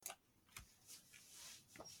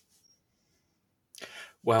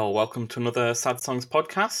Well, welcome to another Sad Songs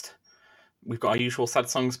podcast. We've got our usual Sad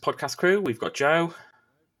Songs podcast crew. We've got Joe,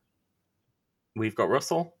 we've got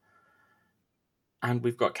Russell, and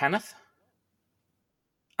we've got Kenneth,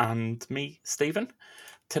 and me, Stephen.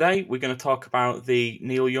 Today, we're going to talk about the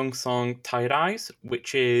Neil Young song Tired Eyes,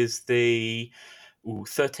 which is the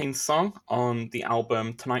 13th song on the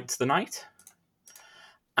album Tonight's the Night.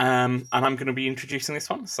 And I'm going to be introducing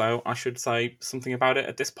this one, so I should say something about it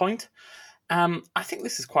at this point. I think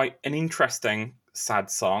this is quite an interesting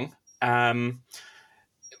sad song. Part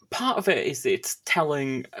of it is it's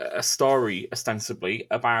telling a story, ostensibly,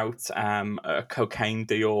 about a cocaine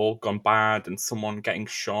deal gone bad and someone getting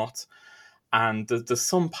shot. And there's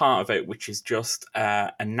some part of it which is just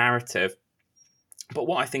a narrative. But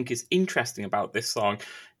what I think is interesting about this song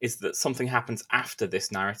is that something happens after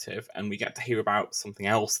this narrative, and we get to hear about something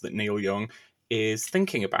else that Neil Young is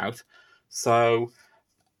thinking about. So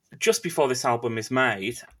just before this album is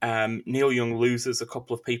made, Neil Young loses a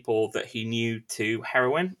couple of people that he knew to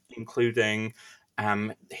heroin, including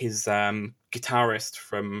his guitarist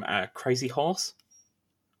from Crazy Horse.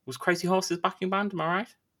 Was Crazy Horse his backing band? Am I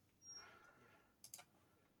right?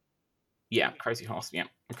 Yeah, Crazy Horse. Yeah,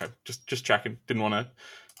 okay. Just checking. Didn't want to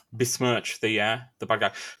besmirch the bad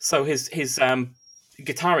guy. So his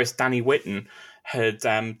guitarist Danny Whitten had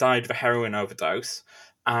died of a heroin overdose,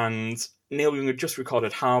 and Neil Young had just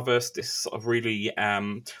recorded Harvest, this sort of really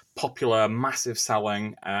popular, massive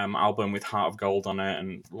selling album with Heart of Gold on it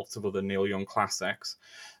and lots of other Neil Young classics.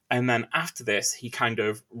 And then after this, he kind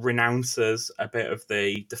of renounces a bit of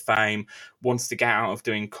the fame, wants to get out of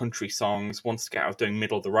doing country songs, wants to get out of doing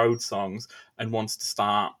middle of the road songs, and wants to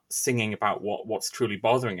start singing about what's truly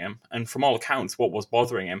bothering him. And from all accounts, what was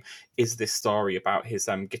bothering him is this story about his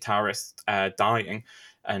guitarist dying.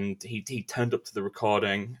 And he turned up to the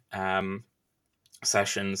recording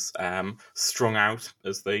sessions strung out,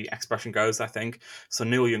 as the expression goes, I think. So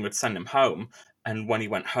Neil Young would send him home, and when he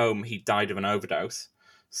went home, he died of an overdose.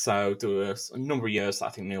 So there was a number of years that I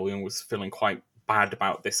think Neil Young was feeling quite bad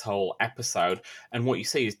about this whole episode. And what you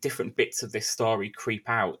see is different bits of this story creep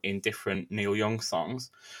out in different Neil Young songs.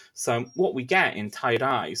 So what we get in Tired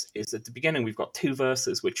Eyes is at the beginning we've got two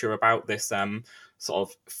verses which are about this sort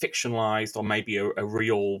of fictionalized, or maybe a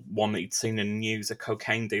real one that you'd seen in the news, a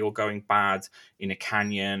cocaine deal going bad in a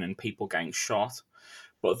canyon and people getting shot.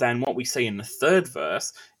 But then what we see in the third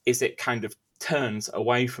verse is it kind of turns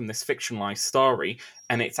away from this fictionalized story,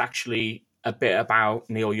 and it's actually a bit about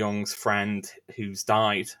Neil Young's friend who's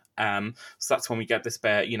died. So that's when we get this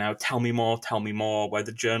bit, tell me more, where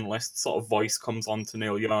the journalist sort of voice comes on to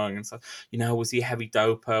Neil Young and says, was he a heavy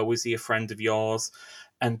doper? Was he a friend of yours?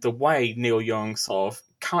 And the way Neil Young sort of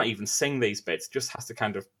can't even sing these bits, just has to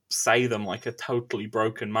kind of say them like a totally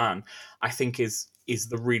broken man, I think is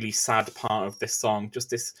the really sad part of this song.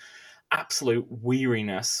 Just this absolute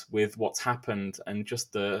weariness with what's happened and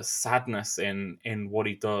just the sadness in what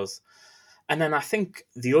he does. And then I think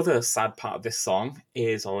the other sad part of this song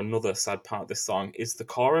is the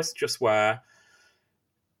chorus, just where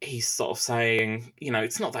he's sort of saying,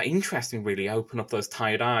 it's not that interesting really, open up those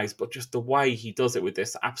tired eyes, but just the way he does it with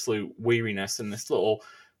this absolute weariness and this little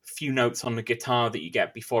few notes on the guitar that you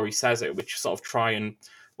get before he says it, which sort of try and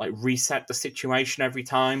like reset the situation every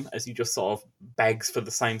time as he just sort of begs for the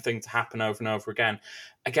same thing to happen over and over again.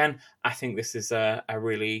 Again, I think this is a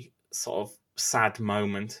really sort of sad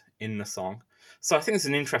moment in the song. So I think it's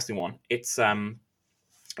an interesting one. It's a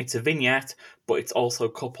vignette, but it's also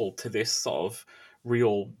coupled to this sort of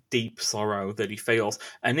real deep sorrow that he feels.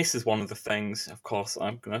 And this is one of the things, of course,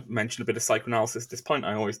 I'm going to mention a bit of psychoanalysis at this point,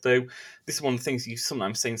 I always do. This is one of the things you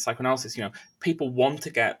sometimes see in psychoanalysis, people want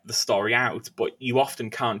to get the story out, but you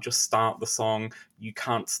often can't just start the song, you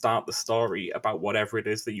can't start the story about whatever it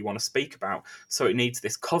is that you want to speak about. So it needs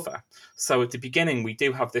this cover. So at the beginning, we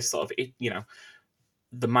do have this sort of,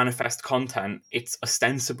 the manifest content, it's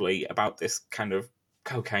ostensibly about this kind of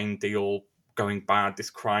cocaine deal going bad, this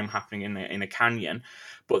crime happening in a canyon,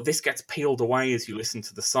 but this gets peeled away as you listen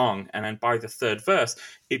to the song, and then by the third verse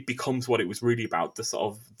it becomes what it was really about. The sort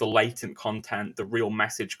of the latent content, the real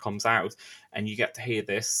message comes out, and you get to hear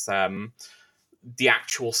this the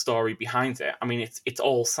actual story behind it. I mean, it's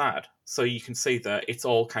all sad, so you can see that it's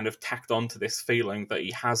all kind of tacked onto this feeling that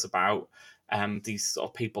he has about these sort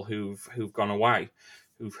of people who've gone away,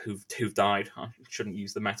 who've died. I shouldn't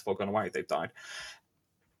use the metaphor gone away, they've died.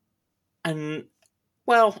 And,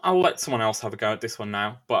 well, I'll let someone else have a go at this one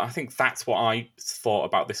now, but I think that's what I thought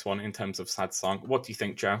about this one in terms of sad song. What do you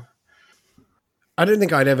think, Joe? I don't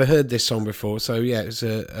think I'd ever heard this song before, so yeah, it's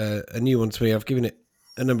a new one to me. I've given it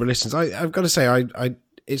a number of listens. I've got to say,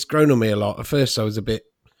 it's grown on me a lot. At first, I was a bit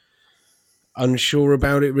unsure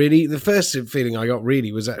about it really. The first feeling I got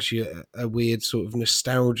really was actually a weird sort of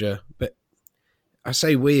nostalgia, but I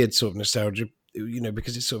say weird sort of nostalgia,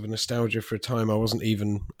 because it's sort of a nostalgia for a time I wasn't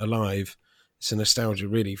even alive. It's a nostalgia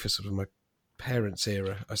really for sort of my parents'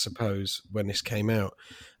 era, I suppose, when this came out.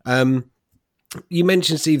 You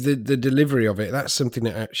mentioned, Steve, the delivery of it. That's something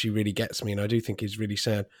that actually really gets me, and I do think is really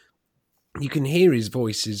sad. You can hear his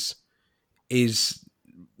voice is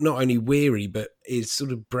not only weary, but is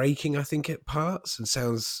sort of breaking, I think, at parts, and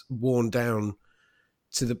sounds worn down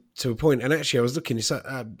to a point. And actually, I was looking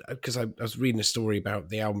because I was reading a story about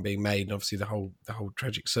the album being made, and obviously the whole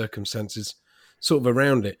tragic circumstances sort of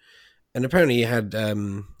around it. And apparently, he had a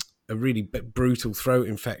really brutal throat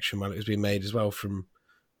infection while it was being made as well, from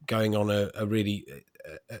going on a really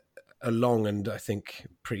a long and I think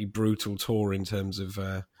pretty brutal tour in terms of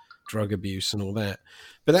drug abuse and all that.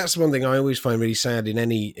 But that's one thing I always find really sad in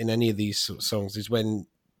any of these sort of songs, is when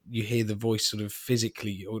you hear the voice sort of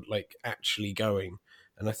physically or like actually going,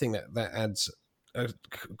 and I think that adds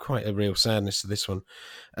quite a real sadness to this one.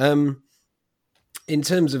 In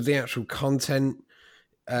terms of the actual content,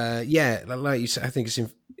 like you said, I think it's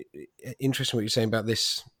interesting what you're saying about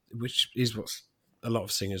this, which is what a lot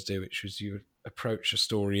of singers do, which is you approach a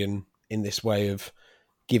story in this way of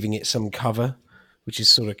giving it some cover, which is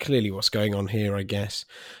sort of clearly what's going on here, I guess.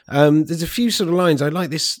 There's a few sort of lines. I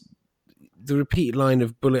like the repeated line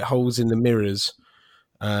of bullet holes in the mirrors.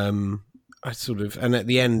 And at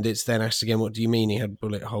the end, it's then asked again, what do you mean he had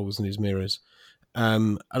bullet holes in his mirrors?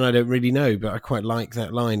 And I don't really know, but I quite like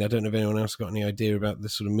that line. I don't know if anyone else got any idea about the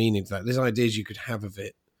sort of meaning of that. There's ideas you could have of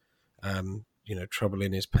it. Trouble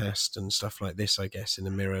in his past and stuff like this, I guess, in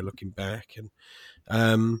the mirror looking back.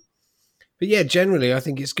 And but yeah, generally I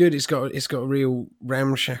think it's good. It's got a real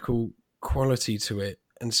ramshackle quality to it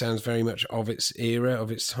and sounds very much of its era,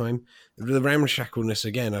 of its time. The ramshackleness,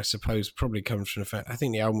 again, I suppose probably comes from the fact I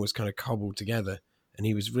think the album was kind of cobbled together and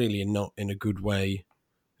he was really not in a good way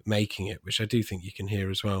making it, which I do think you can hear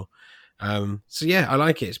as well. So yeah, I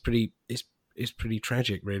like it. It's pretty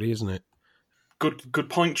tragic, really, isn't it? Good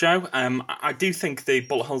point, Joe. I do think the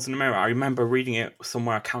bullet holes in the mirror, I remember reading it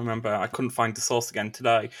somewhere. I can't remember. I couldn't find the source again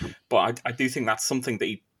today, but I do think that's something that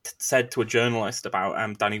he said to a journalist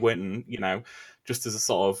about Danny Whitten, just as a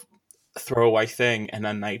sort of throwaway thing, and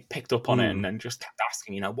then they picked up on it and then just kept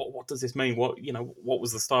asking, what does this mean? What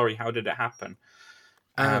was the story? How did it happen?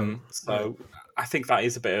 So I think that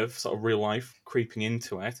is a bit of sort of real life creeping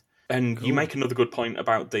into it. And cool. You make another good point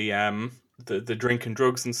about the drink and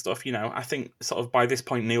drugs and stuff. I think sort of by this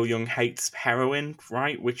point Neil Young hates heroin,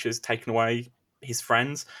 right, which has taken away his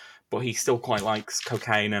friends, but he still quite likes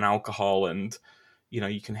cocaine and alcohol. And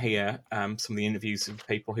you can hear some of the interviews of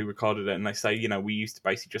people who recorded it, and they say, we used to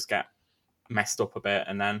basically just get messed up a bit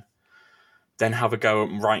and then have a go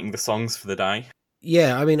at writing the songs for the day.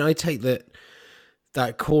 Yeah, I mean, I take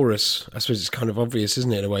that chorus, I suppose it's kind of obvious,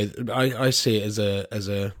 isn't it, in a way? I see it as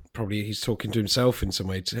a probably he's talking to himself in some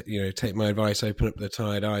way. Take my advice, open up the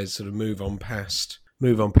tired eyes, sort of move on past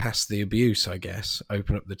the abuse, I guess.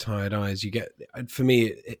 Open up the tired eyes. You get, for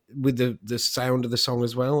me, with the sound of the song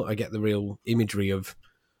as well, I get the real imagery of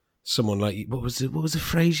someone like, what was the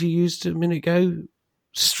phrase you used a minute ago?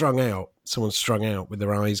 Strung out. Someone strung out with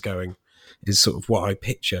their eyes going is sort of what I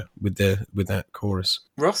picture with that chorus.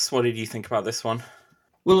 Russ, what did you think about this one?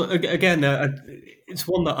 Well, again, it's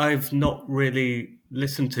one that I've not really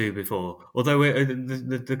listened to before. Although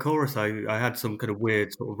the chorus, I had some kind of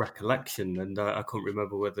weird sort of recollection, and I couldn't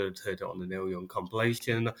remember whether I'd heard it on the Neil Young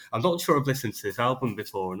compilation. I'm not sure I've listened to this album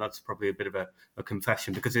before, and that's probably a bit of a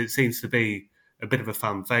confession, because it seems to be a bit of a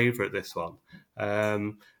fan favourite, this one.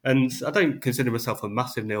 And I don't consider myself a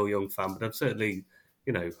massive Neil Young fan, but I'm certainly...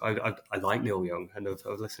 I like Neil Young, and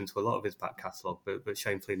I've listened to a lot of his back catalogue, but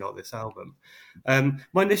shamefully not this album.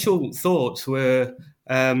 My initial thoughts were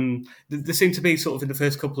there seemed to be sort of in the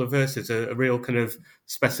first couple of verses a real kind of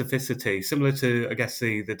specificity, similar to, I guess,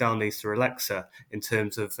 the Down Easter Alexa, in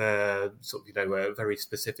terms of a very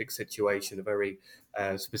specific situation, a very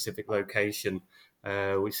specific location.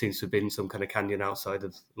 Which seems to have been some kind of canyon outside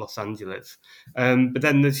of Los Angeles. But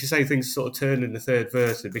then, as you say, things sort of turn in the third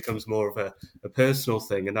verse. It becomes more of a personal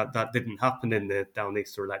thing, and that didn't happen in the Down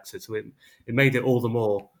Easter Alexa. So it made it all the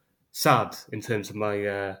more sad in terms of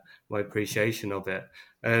my appreciation of it.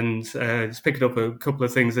 And just picking up a couple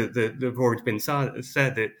of things that have already been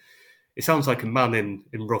said, it sounds like a man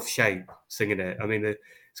in rough shape singing it. I mean,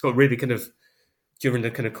 it's got really kind of, during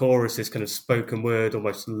the kind of chorus, this kind of spoken word,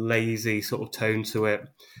 almost lazy sort of tone to it.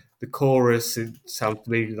 The chorus, it sounds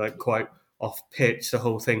to me like quite off pitch. The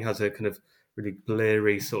whole thing has a kind of really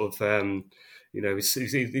blurry sort of,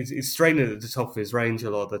 he's straining at the top of his range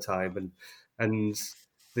a lot of the time. And and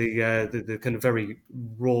the kind of very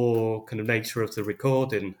raw kind of nature of the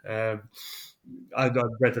recording. I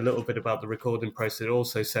read a little bit about the recording process. It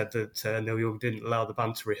also said that Neil Young didn't allow the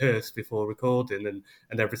band to rehearse before recording, and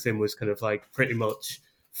everything was kind of like pretty much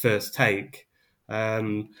first take.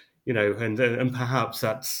 And perhaps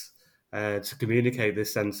that's to communicate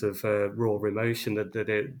this sense of raw emotion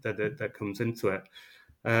that comes into it.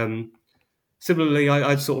 Similarly,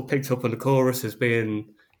 I sort of picked up on the chorus as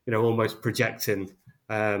being, almost projecting.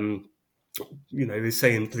 He's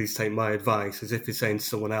saying, "Please take my advice," as if he's saying to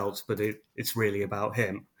someone else, but it's really about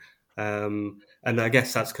him. And I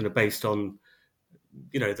guess that's kind of based on,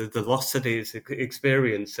 the loss that he's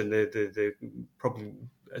experienced and the probably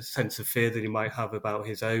a sense of fear that he might have about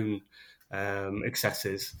his own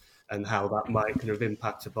excesses and how that might kind of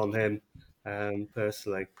impact upon him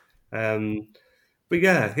personally. But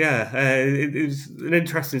it was an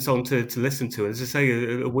interesting song to listen to. As I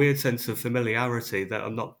say, a weird sense of familiarity that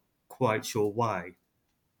I'm not quite sure why.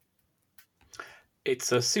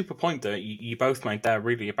 It's a super point that you both made there,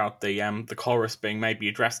 really, about the chorus being maybe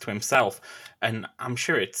addressed to himself, and I'm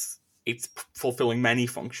sure it's fulfilling many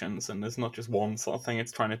functions, and there's not just one sort of thing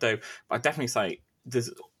it's trying to do. But I'd definitely say there's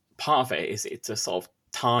part of it is it's a sort of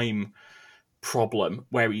time problem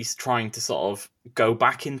where he's trying to sort of go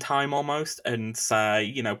back in time almost and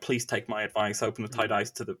say, please take my advice, open the tight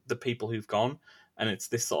eyes to the people who've gone, and it's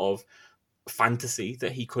this sort of fantasy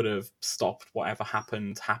that he could have stopped whatever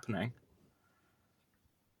happened happening.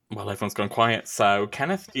 Well, everyone's gone quiet. So,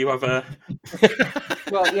 Kenneth, do you have a...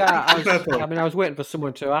 Well, yeah, I was waiting for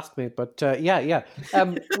someone to ask me, but yeah.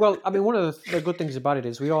 Well, I mean, one of the good things about it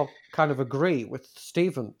is we all kind of agree with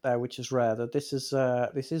Stephen there, which is rare, that this is a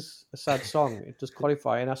sad song. It does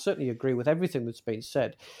qualify, and I certainly agree with everything that's been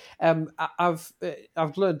said. I've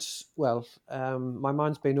learned, my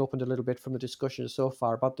mind's been opened a little bit from the discussion so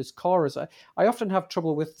far about this chorus. I often have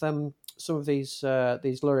trouble with some of these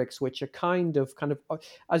lyrics, which are kind of,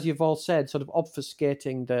 as you've all said, sort of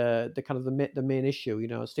obfuscating the kind of the main issue.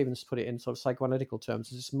 Stephen's put it in sort of psychoanalytical terms.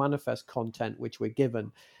 There's this manifest content which we're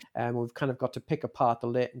given, and we've kind of got to pick apart the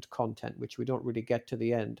latent content, which we don't really get to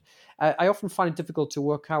the end. I often find it difficult to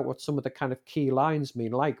work out what some of the kind of key lines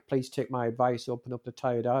mean, like "Please take my advice, open up the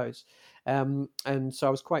tired eyes." And so I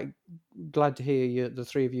was quite glad to hear the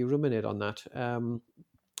three of you ruminate on that.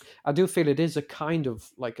 I do feel it is a kind of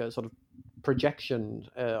like a sort of projection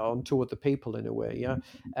onto other people in a way, yeah.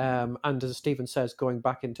 And as Stephen says, going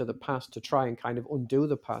back into the past to try and kind of undo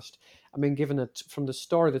the past. I mean, given it from the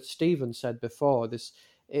story that Stephen said before,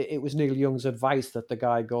 it was Neil Young's advice that the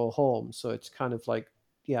guy go home. So it's kind of like,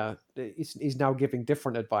 yeah, he's now giving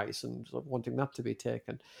different advice and sort of wanting that to be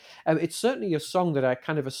taken. It's certainly a song that I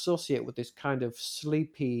kind of associate with this kind of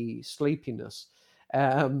sleepiness.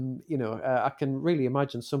 I can really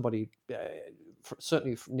imagine somebody,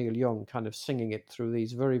 certainly Neil Young, kind of singing it through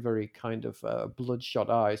these very, very kind of bloodshot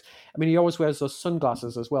eyes. I mean, he always wears those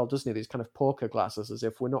sunglasses as well, doesn't he? These kind of poker glasses, as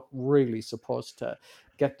if we're not really supposed to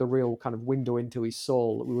get the real kind of window into his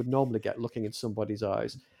soul that we would normally get looking in somebody's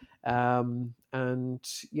eyes. And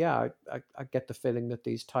yeah, I get the feeling that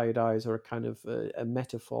these tired eyes are a kind of a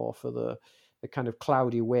metaphor for the kind of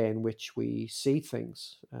cloudy way in which we see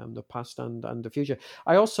things, the past and the future.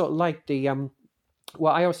 I also like the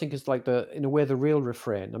what I always think is like in a way the real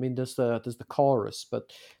refrain. I mean, there's the chorus,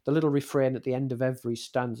 but the little refrain at the end of every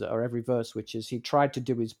stanza or every verse, which is, he tried to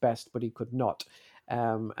do his best, but he could not.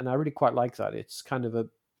 And I really quite like that. It's kind of a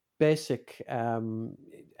basic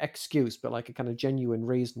excuse, but like a kind of genuine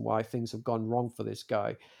reason why things have gone wrong for this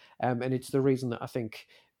guy. And it's the reason that I think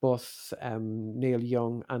both Neil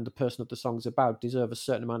Young and the person that the song's about deserve a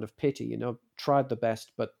certain amount of pity. Tried the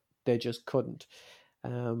best, but they just couldn't.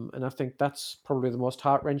 And I think that's probably the most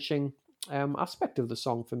heart-wrenching aspect of the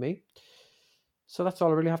song for me. So that's all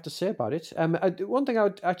I really have to say about it. One thing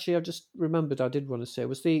I've just remembered I did want to say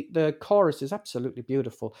was the chorus is absolutely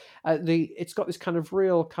beautiful. It's got this kind of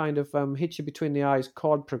real kind of hit you between the eyes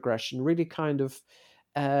chord progression, really kind of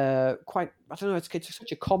quite, I don't know, it's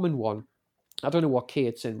such a common one. I don't know what key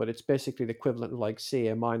it's in, but it's basically the equivalent of like C,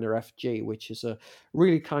 a minor, F, G, which is a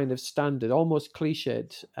really kind of standard, almost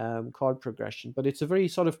cliched chord progression. But it's a very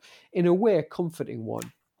sort of, in a way, comforting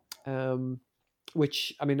one,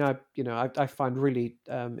 which I mean, I find really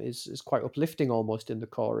is quite uplifting almost in the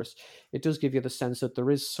chorus. It does give you the sense that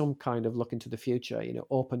there is some kind of look into the future.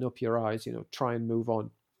 Open up your eyes. Try and move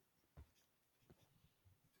on.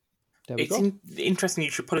 It's interesting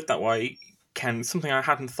you should put it that way, Ken. Something I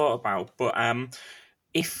hadn't thought about, but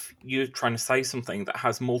if you're trying to say something that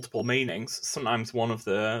has multiple meanings, sometimes one of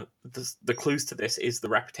the clues to this is the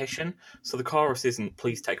repetition. So the chorus isn't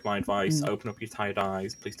 "Please take my advice, open up your tired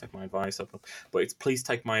eyes. Please take my advice, open up," but it's "Please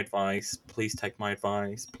take my advice. Please take my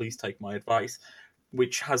advice. Please take my advice,"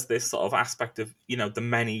 which has this sort of aspect of, you know, the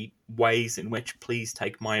many ways in which "Please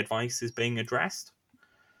take my advice" is being addressed,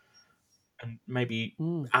 and maybe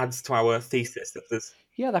adds to our thesis that there's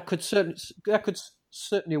that could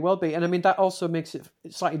certainly well be, and I mean that also makes it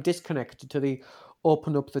slightly disconnected to the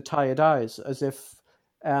 "open up the tired eyes," as if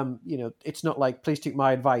you know, it's not like "please take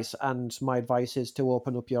my advice" and my advice is to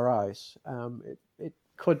open up your eyes. It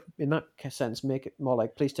could, in that sense, make it more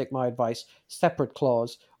like "please take my advice," separate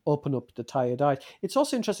clause, open up the tired eyes. It's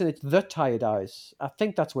also interesting. It's the tired eyes. I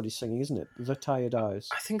think that's what he's singing, isn't it? The tired eyes.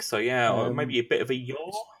 I think so, yeah, or maybe a bit of a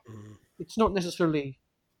yaw. It's not necessarily.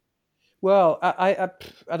 Well, I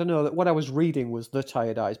don't know. What I was reading was "the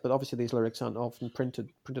tired eyes," but obviously these lyrics aren't often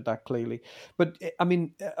printed that clearly. But I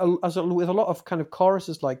mean, with a lot of kind of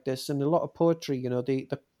choruses like this and a lot of poetry, you know, the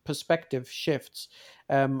perspective shifts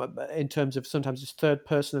in terms of sometimes it's third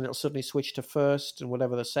person and it'll suddenly switch to first, and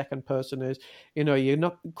whatever the second person is, you know, you're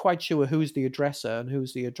not quite sure who's the addresser and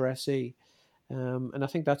who's the addressee. And I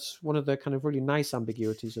think that's one of the kind of really nice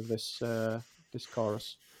ambiguities of this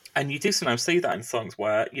chorus. And you do sometimes see that in songs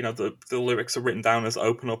where, you know, the lyrics are written down as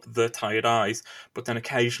 "open up the tired eyes," but then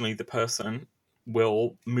occasionally the person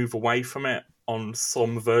will move away from it on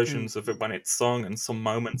some versions of it when it's sung and some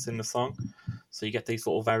moments in the song. So you get these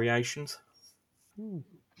little variations.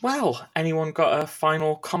 Well, anyone got a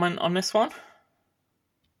final comment on this one?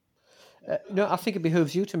 No, I think it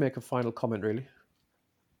behooves you to make a final comment, really.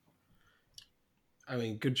 I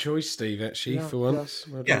mean, good choice, Steve, actually, for once.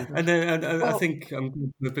 Well, yeah, and I think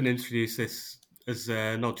we've been introduced this as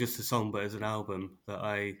not just a song, but as an album that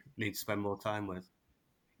I need to spend more time with.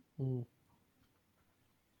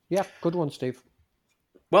 Yeah, good one, Steve.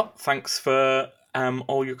 Well, thanks for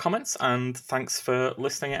all your comments, and thanks for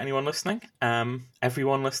listening, anyone listening.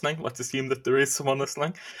 Everyone listening, let's assume that there is someone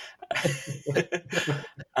listening.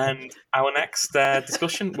 And our next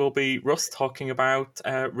discussion will be Russ talking about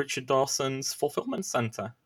Richard Dawson's Fulfillment Center.